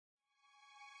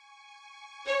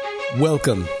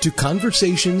Welcome to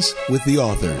Conversations with the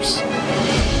Authors.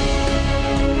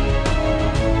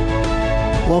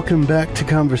 Welcome back to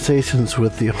Conversations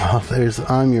with the Authors.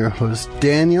 I'm your host,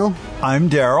 Daniel. I'm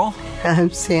Daryl. I'm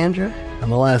Sandra. And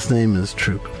the last name is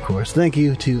Troop, of course. Thank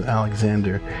you to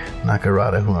Alexander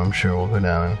Nakarada, who I'm sure will go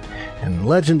down in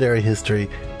legendary history,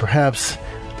 perhaps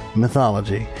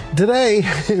mythology. Today,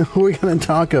 we're going to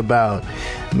talk about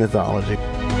mythology.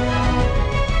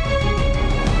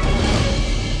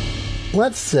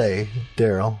 Let's say,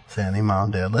 Daryl, Sandy,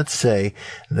 Mom, Dad, let's say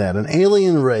that an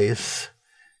alien race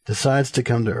decides to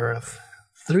come to Earth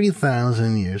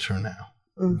 3,000 years from now.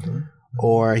 Mm-hmm.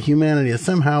 Or humanity has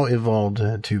somehow evolved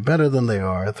to better than they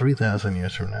are 3,000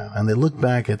 years from now. And they look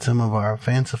back at some of our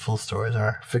fanciful stories,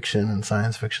 our fiction and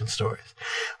science fiction stories.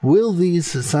 Will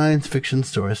these science fiction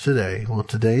stories today, will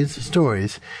today's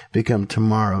stories become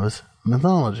tomorrow's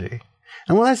mythology?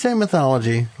 And when I say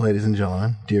mythology, ladies and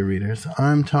gentlemen, dear readers,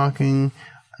 I'm talking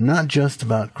not just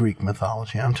about Greek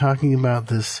mythology. I'm talking about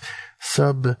this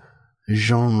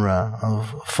sub-genre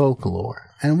of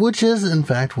folklore, and which is, in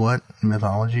fact, what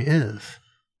mythology is.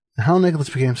 How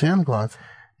Nicholas Became Santa Claus,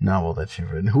 novel that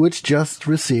you've written, which just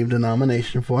received a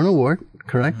nomination for an award,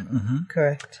 correct? Mm-hmm.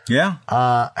 Correct. Yeah.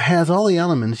 Has all the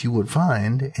elements you would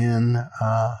find in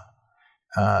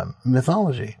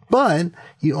mythology, but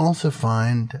you also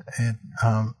find it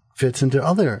fits into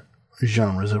other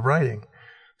genres of writing.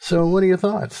 So what are your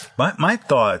thoughts? My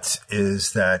thoughts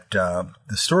is that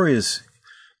the story is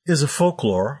a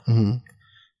folklore, mm-hmm.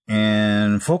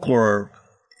 and folklore,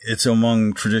 it's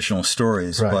among traditional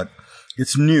stories, right. But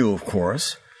it's new, of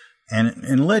course,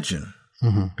 and legend,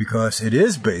 mm-hmm. because it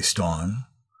is based on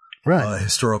a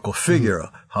historical figure.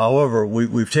 Mm-hmm. However,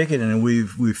 we've taken it and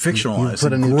we've fictionalized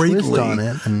it greatly, on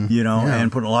it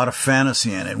and put a lot of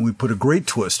fantasy in it. And we put a great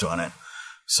twist on it.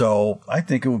 So I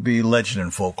think it would be legend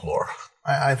and folklore.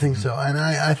 I think so. And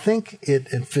I think it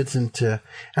fits into,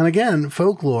 and again,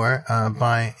 folklore,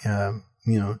 by,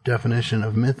 definition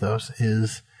of mythos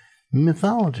is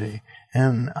mythology.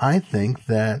 And I think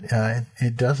that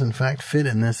it does, in fact, fit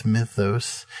in this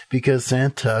mythos because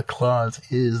Santa Claus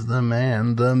is the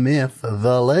man, the myth,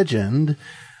 the legend.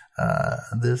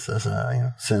 This is,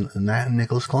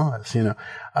 Nicholas Claus,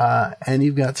 and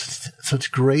you've got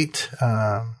such great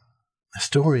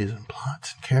stories and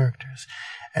plots and characters.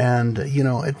 And,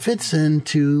 it fits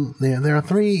into, there are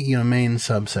three, main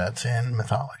subsets in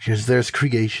mythology. There's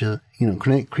creationism.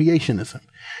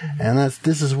 Mm-hmm. And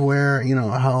this is where,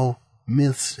 how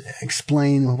myths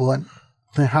explain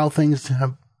how things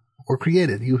were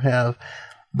created. You have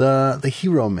the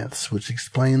hero myths, which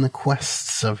explain the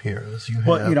quests of heroes.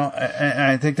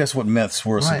 I think that's what myths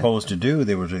were supposed to do.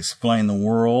 They were to explain the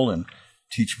world and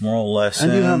teach moral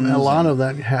lessons. And you have a lot of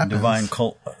that happens. Divine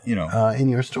in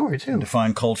your story too.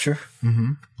 Define culture.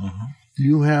 Mm-hmm. Mm-hmm.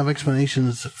 You have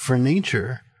explanations for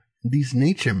nature. These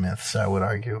nature myths, I would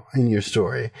argue, in your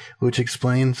story, which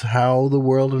explains how the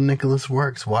world of Nicholas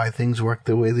works, why things work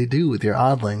the way they do with your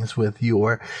oddlings, with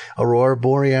your aurora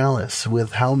borealis,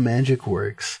 with how magic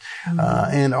works, mm-hmm.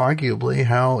 And arguably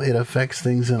how it affects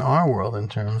things in our world in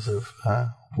terms of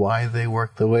why they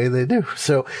work the way they do.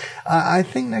 So I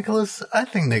think Nicholas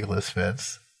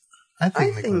fits. I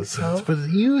think Nicholas fits. But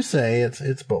you say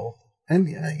it's both. And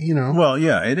well,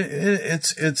 yeah,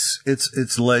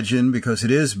 it's legend because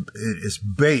it is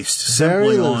based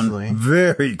simply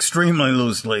extremely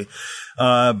loosely,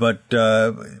 but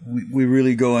we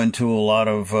really go into a lot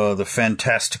of the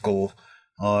fantastical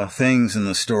things in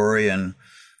the story, and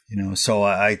so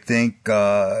I think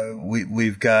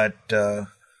we've got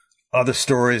other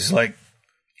stories like.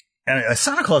 And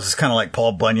Santa Claus is kind of like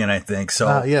Paul Bunyan, I think.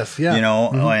 So, yes, yeah.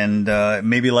 Mm-hmm. And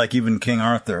maybe like even King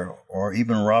Arthur or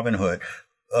even Robin Hood,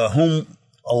 whom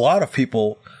a lot of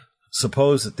people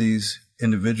suppose that these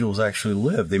individuals actually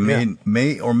lived. They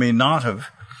may or may not have.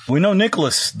 We know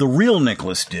Nicholas, the real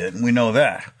Nicholas did. We know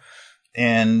that.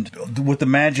 And with the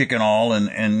magic and all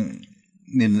and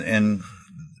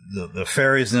the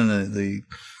fairies and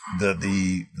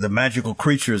the magical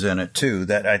creatures in it too,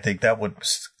 that I think that would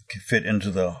fit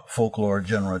into the folklore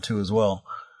genre too as well.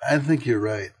 I think you're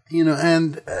right. You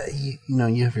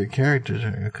have your characters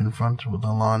are confronted with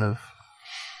a lot of,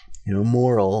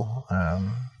 moral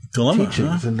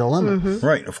teachings and dilemmas. Mm-hmm.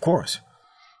 Right, of course.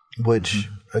 Which,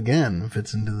 again,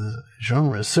 fits into the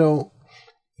genre. So,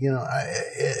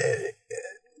 the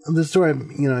story,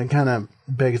 it kind of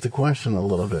begs the question a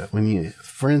little bit.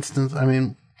 For instance,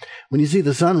 when you see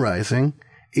the sun rising,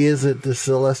 is it the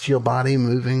celestial body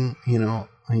moving,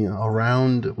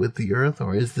 around with the earth,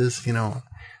 or is this, a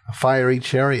fiery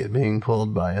chariot being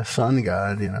pulled by a sun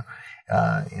god,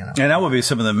 And that would be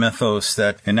some of the mythos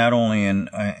that, and not only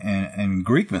in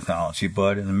Greek mythology,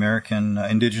 but in American,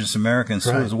 indigenous Americans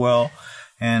too as well.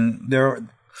 And there,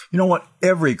 you know what?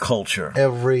 Every culture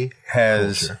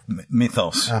has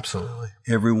mythos. Absolutely.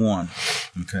 Every one.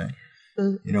 Okay.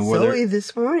 You know, Zoe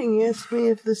this morning asked me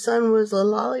if the sun was a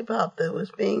lollipop that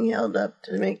was being held up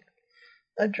to make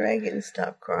a dragon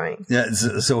stop crying. Yeah,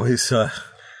 Zoe's,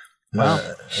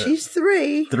 she's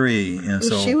 3. 3. And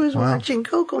so she was watching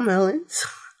Cocoa Melons.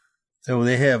 So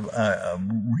they have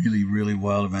really, really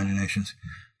wild imaginations.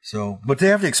 So, but they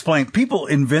have to explain. People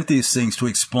invent these things to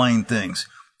explain things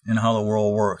and how the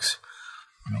world works.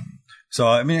 You know? So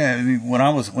I mean, when I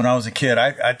was a kid,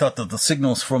 I thought that the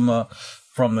signals from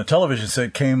the television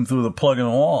set came through the plug in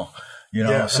the wall. You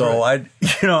know,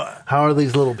 how are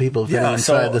these little people fitting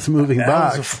inside this moving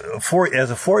box?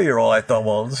 As a 4-year-old, I thought,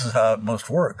 well, this is how it must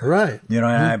work. Right. You know,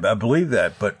 and I believe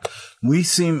that. But we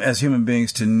seem as human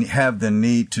beings to have the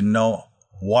need to know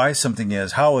why something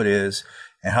is, how it is,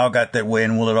 and how it got that way,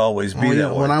 and will it always be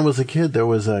that way. When I was a kid, there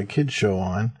was a kid show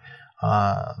on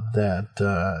that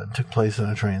took place in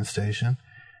a train station,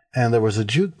 and there was a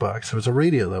jukebox. There was a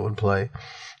radio that would play,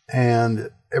 and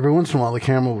every once in a while, the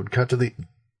camera would cut to the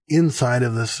inside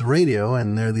of this radio,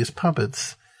 and there are these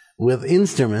puppets with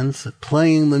instruments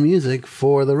playing the music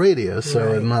for the radio.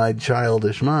 So in my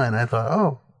childish mind, I thought,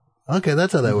 oh, okay,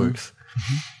 that's how that works.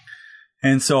 Mm-hmm.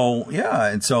 And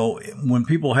so when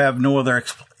people have no other,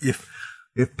 if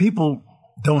people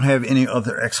don't have any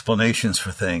other explanations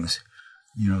for things,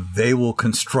 you know, they will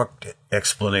construct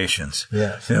explanations.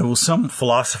 Yes. There was some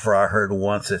philosopher I heard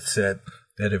once that said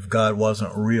that if God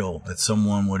wasn't real, that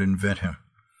someone would invent him.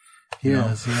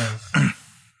 Yes.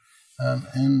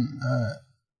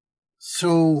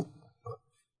 So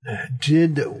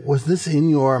was this in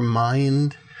your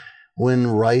mind when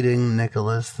writing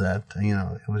Nicholas that, you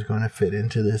know, it was going to fit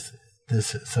into this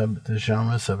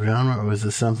subgenre, or was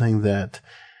this something that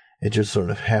it just sort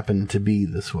of happened to be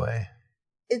this way?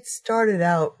 It started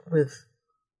out with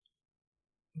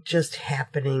just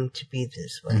happening to be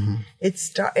this way. Mm-hmm.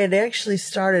 It actually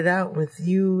started out with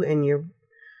you and your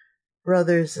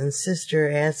brothers and sister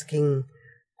asking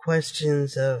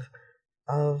questions of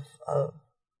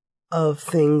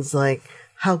things like,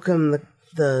 how come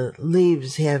the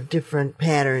leaves have different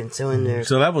patterns?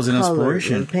 So that was an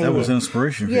inspiration. That was an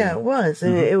inspiration for you. Yeah, it was.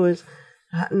 And it was,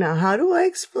 now how do I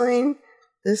explain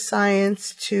this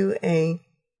science to a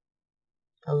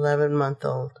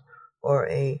 11-month-old or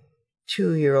a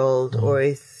 2-year-old or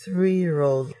a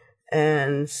 3-year-old?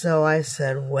 And so I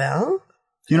said, well,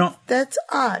 you know, that's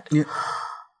odd.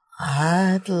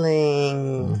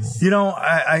 Oddlings. You know,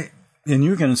 and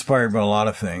you get inspired by a lot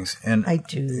of things, and I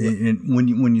do.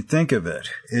 When you think of it,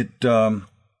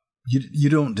 you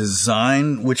don't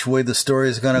design which way the story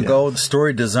is going to go. The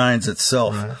story designs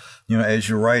itself, you know, as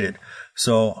you write it.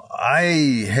 So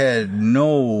I had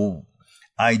no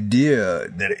idea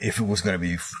that if it was going to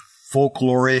be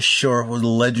folklore-ish or it was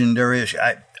legendary-ish.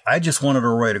 I just wanted to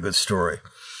write a good story.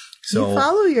 So you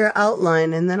follow your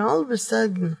outline, and then all of a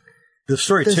sudden, the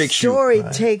story takes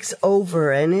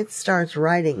over, and it starts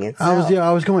writing itself.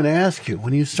 I was going to ask you,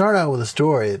 when you start out with a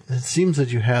story, it seems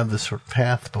that you have this sort of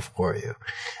path before you,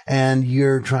 and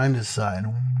you're trying to decide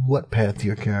what path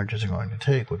your characters are going to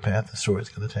take, what path the story is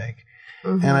going to take.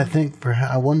 Mm-hmm. And I think,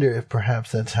 I wonder if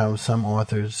perhaps that's how some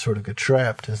authors sort of get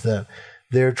trapped, is that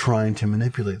they're trying to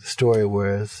manipulate the story,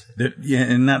 whereas...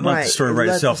 and not let the story write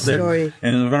itself. And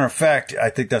as a matter of fact, I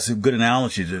think that's a good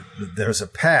analogy. There's a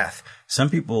path. Some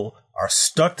people are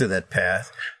stuck to that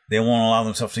path. They won't allow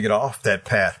themselves to get off that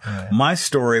path. Right. My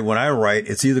story, when I write,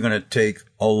 it's either going to take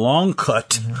a long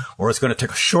cut, or it's going to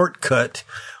take a shortcut,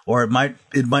 or it might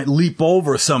leap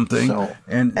over something,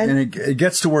 and it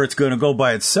gets to where it's going to go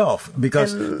by itself,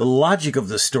 because the logic of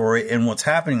the story and what's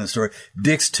happening in the story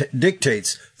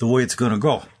dictates the way it's going to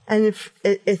go. And if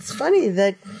it's funny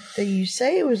that you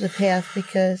say it was a path,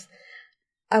 because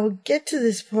I would get to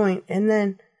this point and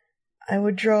then I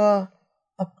would draw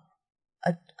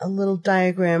a little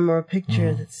diagram or a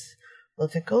picture that's, well,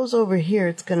 if it goes over here,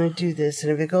 it's going to do this.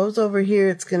 And if it goes over here,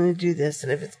 it's going to do this.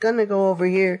 And if it's going to go over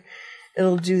here,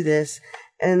 it'll do this.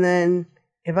 And then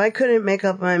if I couldn't make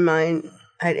up my mind,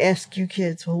 I'd ask you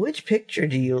kids, well, which picture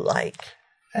do you like?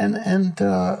 And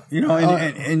I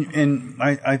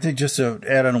think, just to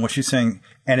add on to what she's saying,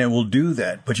 and it will do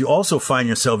that, but you also find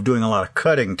yourself doing a lot of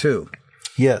cutting too.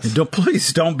 Yes.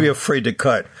 Please don't be afraid to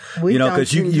cut.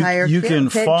 Because you can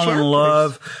fall in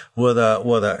love with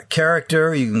a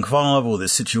character. You can fall in love with a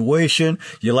situation.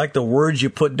 You like the words you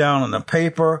put down on the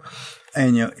paper.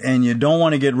 and you don't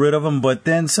want to get rid of them, but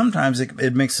then sometimes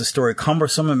it makes the story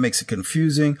cumbersome, it makes it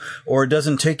confusing, or it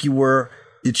doesn't take you where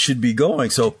it should be going.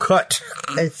 So cut.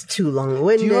 It's too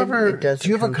long-winded. Do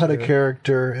you ever cut a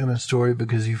character in a story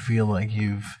because you feel like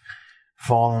you've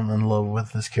fallen in love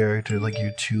with this character, like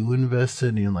you're too invested,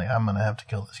 and you're like, I'm going to have to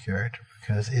kill this character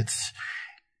because it's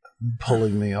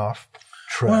pulling me off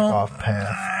track, off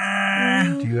path?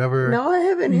 Do you ever? No, I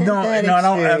haven't had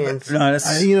that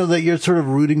experience. You know, that you're sort of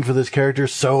rooting for this character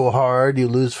so hard you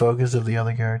lose focus of the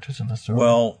other characters in the story.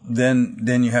 Well, then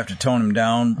you have to tone him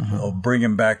down or bring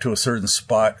him back to a certain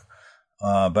spot.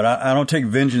 But I don't take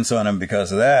vengeance on him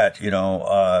because of that. You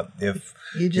know, if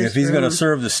he's going to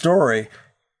serve the story,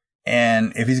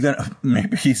 and if he's going to,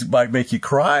 maybe he might make you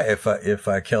cry if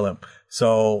I kill him.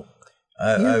 So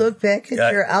you look back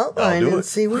at your outline and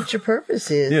see what your purpose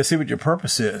is. Yeah, see what your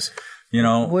purpose is. You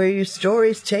know, where your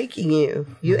story's taking you.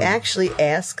 You actually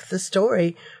ask the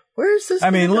story, where is this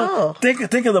going to go? Look,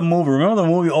 think of the movie. Remember the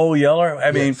movie Old Yeller?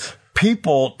 I mean,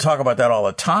 people talk about that all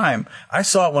the time. I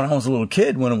saw it when I was a little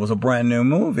kid when it was a brand new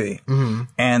movie. Mm-hmm.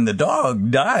 And the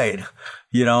dog died,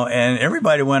 you know, and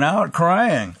everybody went out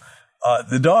crying.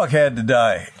 The dog had to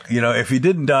die. You know, if he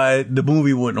didn't die, the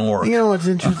movie wouldn't work. You know, it's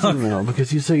interesting though,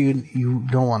 because you say you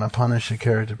don't want to punish a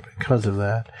character because of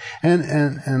that,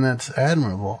 and that's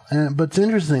admirable. But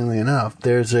interestingly enough,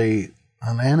 there's an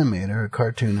animator, a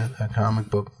cartoon, a comic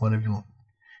book, whatever you want,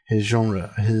 his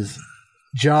genre, his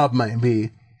job might be.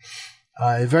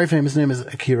 A very famous name is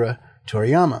Akira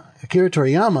Toriyama. Akira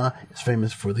Toriyama is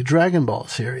famous for the Dragon Ball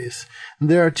series.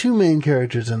 There are two main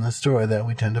characters in the story that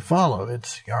we tend to follow.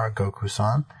 It's our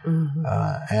Goku-san,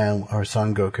 and our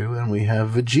Son Goku, and we have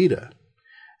Vegeta.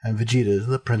 And Vegeta is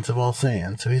the Prince of all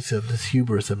Saiyans, so he's got this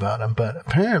hubris about him. But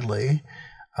apparently,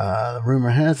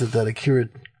 rumor has it that Akira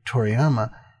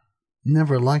Toriyama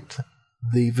never liked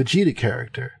the Vegeta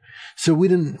character. So we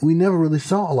never really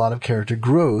saw a lot of character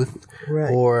growth,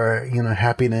 or, you know,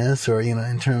 happiness, or, you know,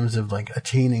 in terms of like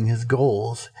attaining his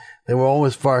goals. They were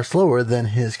always far slower than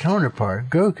his counterpart,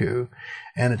 Goku.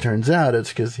 And it turns out it's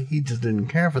because he just didn't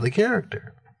care for the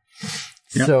character.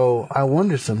 Yep. So I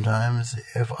wonder sometimes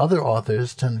if other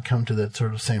authors tend to come to that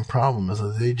sort of same problem, is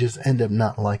that they just end up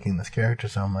not liking this character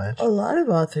so much. A lot of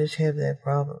authors have that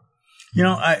problem. You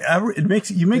know,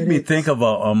 you make me think of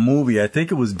a movie. I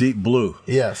think it was Deep Blue.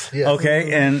 Yes.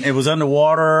 Okay, and it was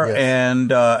underwater, and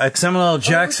Samuel L.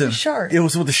 Jackson. With the shark. It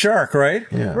was with the shark, right?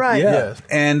 Yeah. Right. Yeah. Yes.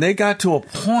 And they got to a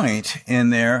point in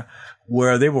there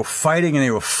where they were fighting and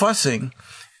they were fussing,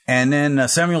 and then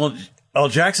Samuel L.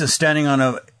 Jackson, standing on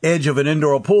the edge of an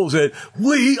indoor pool, said,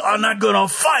 "We are not going to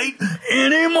fight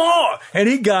anymore," and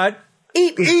he got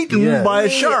eaten by a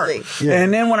shark. Yeah.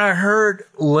 And then when I heard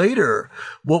later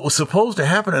what was supposed to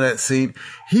happen in that scene,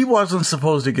 he wasn't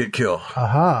supposed to get killed.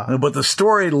 But the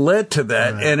story led to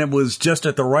that, and it was just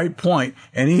at the right point,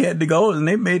 and he had to go, and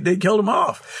they killed him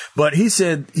off. But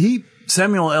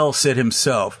Samuel L. said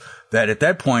himself that at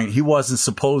that point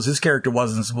his character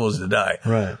wasn't supposed to die.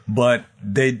 Right. But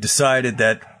they decided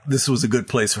that this was a good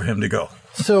place for him to go.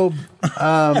 So,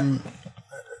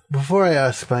 before I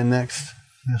ask my next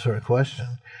sort of question,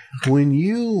 when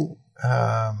you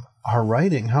are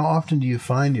writing, how often do you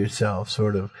find yourself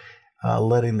sort of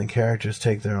letting the characters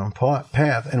take their own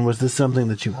path? And was this something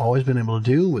that you've always been able to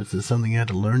do? Was this something you had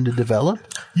to learn to develop?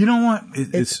 You know what?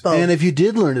 It's both. And if you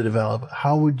did learn to develop,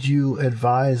 how would you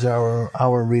advise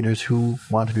our readers who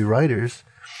want to be writers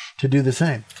to do the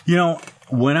same? You know,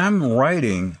 when I'm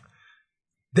writing,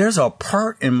 there's a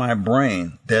part in my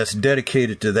brain that's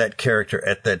dedicated to that character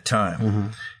at that time. Mm-hmm.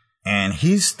 And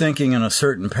he's thinking in a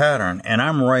certain pattern, and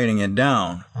I'm writing it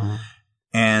down. Mm-hmm.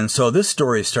 And so this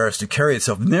story starts to carry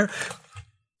itself. And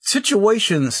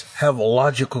situations have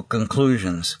logical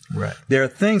conclusions. Right. There are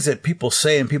things that people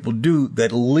say and people do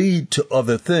that lead to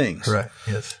other things. Right.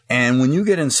 Yes. And when you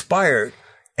get inspired,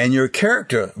 and your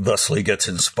character thusly gets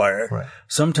inspired,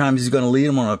 sometimes he's going to lead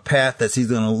him on a path that's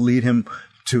either going to lead him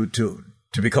to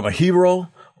become a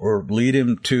hero, or lead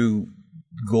him to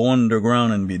go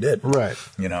underground and be dead. Right.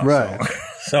 You know. Right.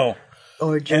 So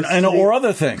or just or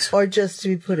other things. Or just to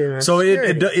be put in so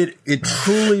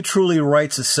it truly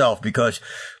writes itself, because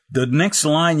the next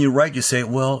line you write, you say,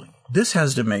 well, this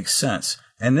has to make sense.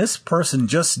 And this person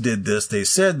just did this. They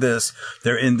said this.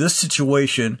 They're in this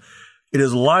situation. It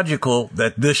is logical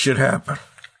that this should happen.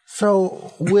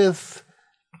 So with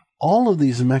all of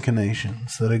these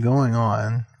machinations that are going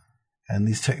on and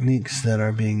these techniques that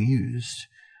are being used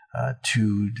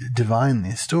to divine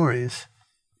these stories,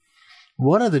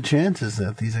 what are the chances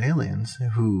that these aliens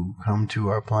who come to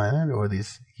our planet, or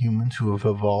these humans who have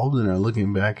evolved and are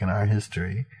looking back in our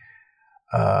history,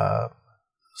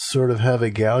 sort of have a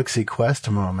Galaxy Quest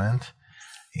moment,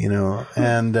 you know,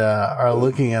 and are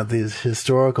looking at these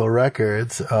historical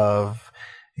records of,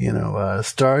 you know,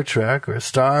 Star Trek or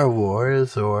Star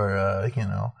Wars or, you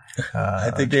know,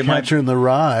 I think they Catcher in the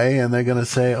Rye, and they're going to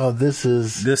say, "Oh, this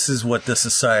is what the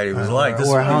society was like." This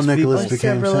or is how Nicholas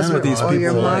became Several Santa of Claus. or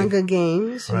your like. manga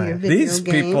games, or your video These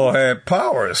games. people had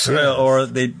powers, Yes. or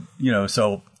they, you know,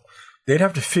 so they'd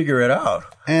have to figure it out.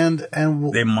 And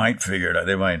They might figure it out.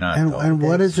 They might not. and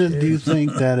what is it? Do you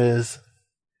think that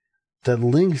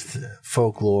links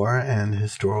folklore and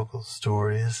historical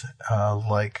stories,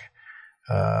 like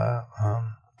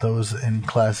those in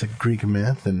classic Greek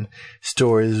myth and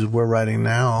stories we're writing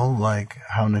now, like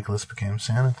how Nicholas became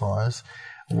Santa Claus?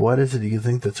 What is it, do you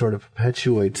think, that sort of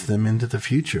perpetuates them into the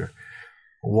future?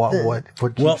 What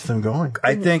keeps them going?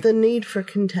 I think the need for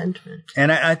contentment.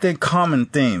 And I think common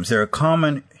themes. There are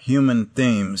common human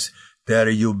themes that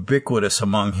are ubiquitous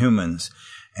among humans,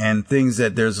 and things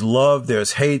that there's love,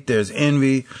 there's hate, there's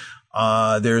envy,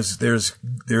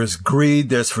 there's greed,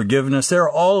 there's forgiveness. There are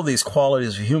all of these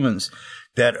qualities of humans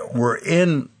that were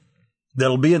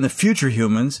that'll be in the future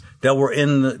humans, that were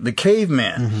in the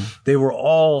caveman. Mm-hmm. They were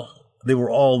all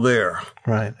there.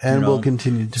 Right. And you know? will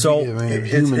continue to so be. I mean,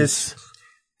 humans.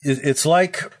 It's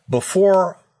like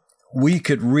before we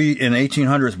could read in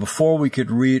 1800s, before we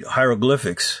could read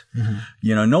hieroglyphics, mm-hmm.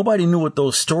 you know, nobody knew what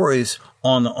those stories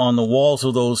on the walls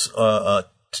of those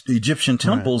Egyptian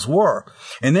temples were.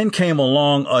 And then came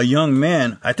along a young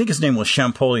man, I think his name was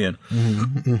Champollion,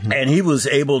 mm-hmm, mm-hmm. and he was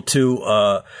able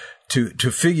to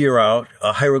figure out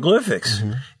hieroglyphics,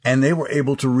 mm-hmm. and they were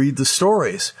able to read the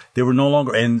stories. They were no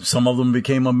longer, and some of them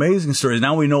became amazing stories.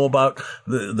 Now we know about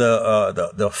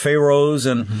the pharaohs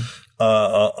and mm-hmm.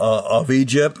 Of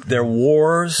Egypt, their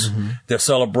wars, mm-hmm. their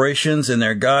celebrations, and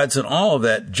their gods, and all of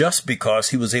that, just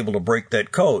because he was able to break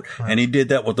that code. Right. And he did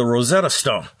that with the Rosetta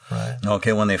Stone. Right.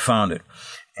 Okay, when they found it.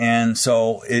 And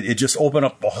so it just opened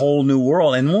up a whole new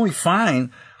world. And when we find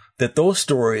that those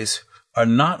stories are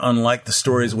not unlike the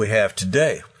stories we have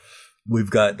today,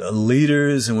 we've got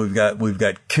leaders, and we've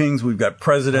got kings, we've got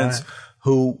presidents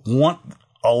who want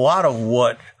a lot of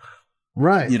what.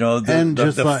 Right. You know,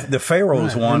 the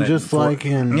pharaohs wanted. And just like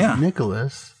in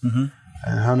Nicholas, mm-hmm.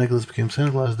 and how Nicholas became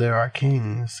Santa Claus, there are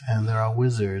kings, and there are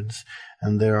wizards,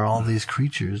 and there are all these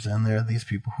creatures, and there are these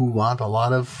people who want a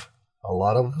lot of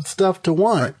stuff to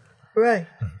want. Right.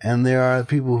 And there are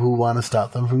people who want to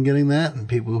stop them from getting that, and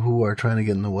people who are trying to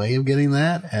get in the way of getting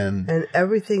that, and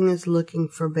everything is looking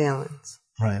for balance.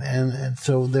 Right. And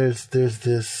so there's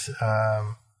this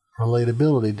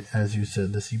relatability, as you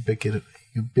said, this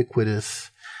ubiquitous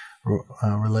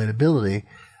relatability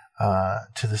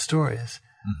to the stories.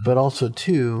 Mm-hmm. But also,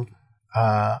 too,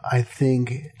 I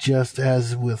think just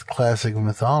as with classic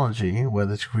mythology,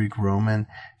 whether it's Greek, Roman,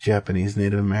 Japanese,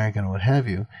 Native American, or what have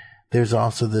you, there's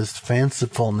also this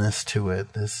fancifulness to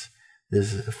it, this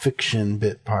fiction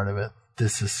bit part of it,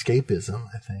 this escapism,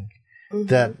 I think, mm-hmm.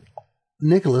 that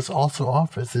Nicholas also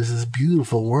offers. There's this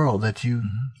beautiful world that you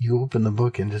open the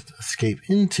book and just escape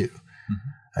into.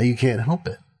 Mm-hmm. You can't help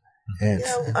it.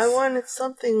 I wanted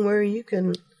something where you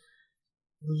can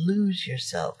lose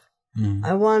yourself. Mm-hmm.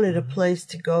 I wanted a place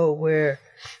to go where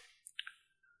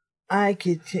I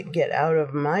could get out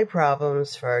of my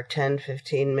problems for 10,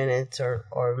 15 minutes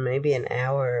or maybe an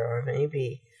hour or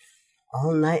maybe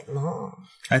all night long.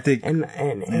 I think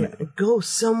and go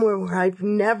somewhere where I've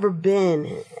never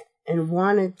been and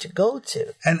wanted to go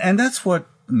to. And that's what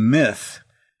myth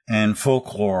and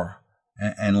folklore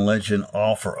and legend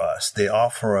offer us. They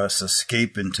offer us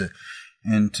escape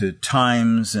into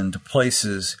times and to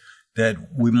places that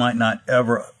we might not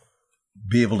ever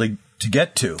be able to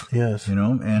get to. Yes. You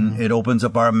know, and it opens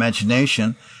up our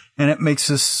imagination, and it makes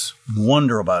us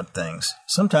wonder about things.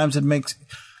 Sometimes it makes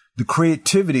the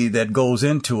creativity that goes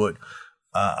into it,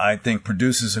 I think,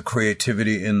 produces a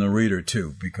creativity in the reader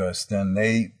too, because then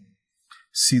they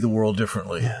see the world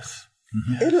differently. Yes.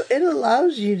 Mm-hmm. It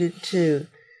allows you to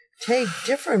take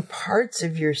different parts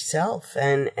of yourself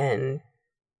and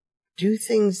do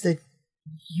things that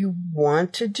you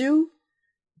want to do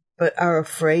but are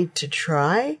afraid to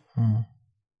try,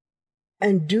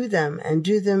 and do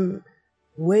them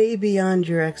way beyond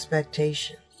your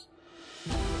expectations.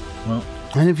 Well,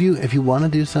 and if you want to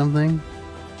do something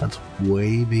that's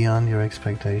way beyond your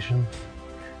expectations,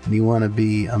 and you want to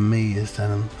be amazed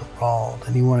and enthralled,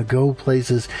 and you want to go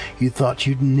places you thought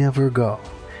you'd never go,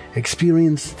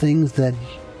 experience things that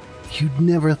you'd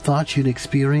never thought you'd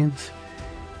experience,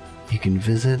 you can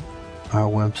visit our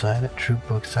website at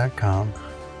troopbooks.com,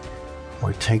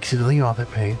 where it takes you to the author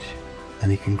page,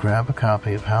 and you can grab a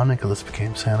copy of How Nicholas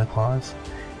Became Santa Claus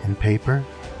in paper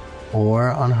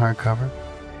or on hardcover.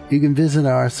 You can visit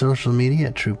our social media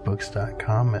at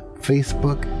troopbooks.com, at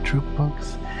Facebook,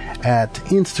 Troopbooks, at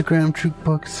Instagram,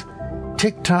 Troopbooks,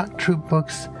 TikTok,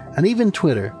 Troopbooks, and even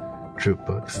Twitter,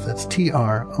 Troopbooks. That's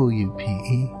TROUPE.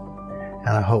 And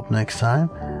I hope next time,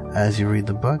 as you read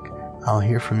the book, I'll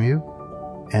hear from you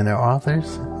and our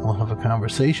authors. We'll have a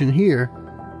conversation here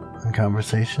on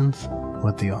Conversations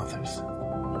with the Authors.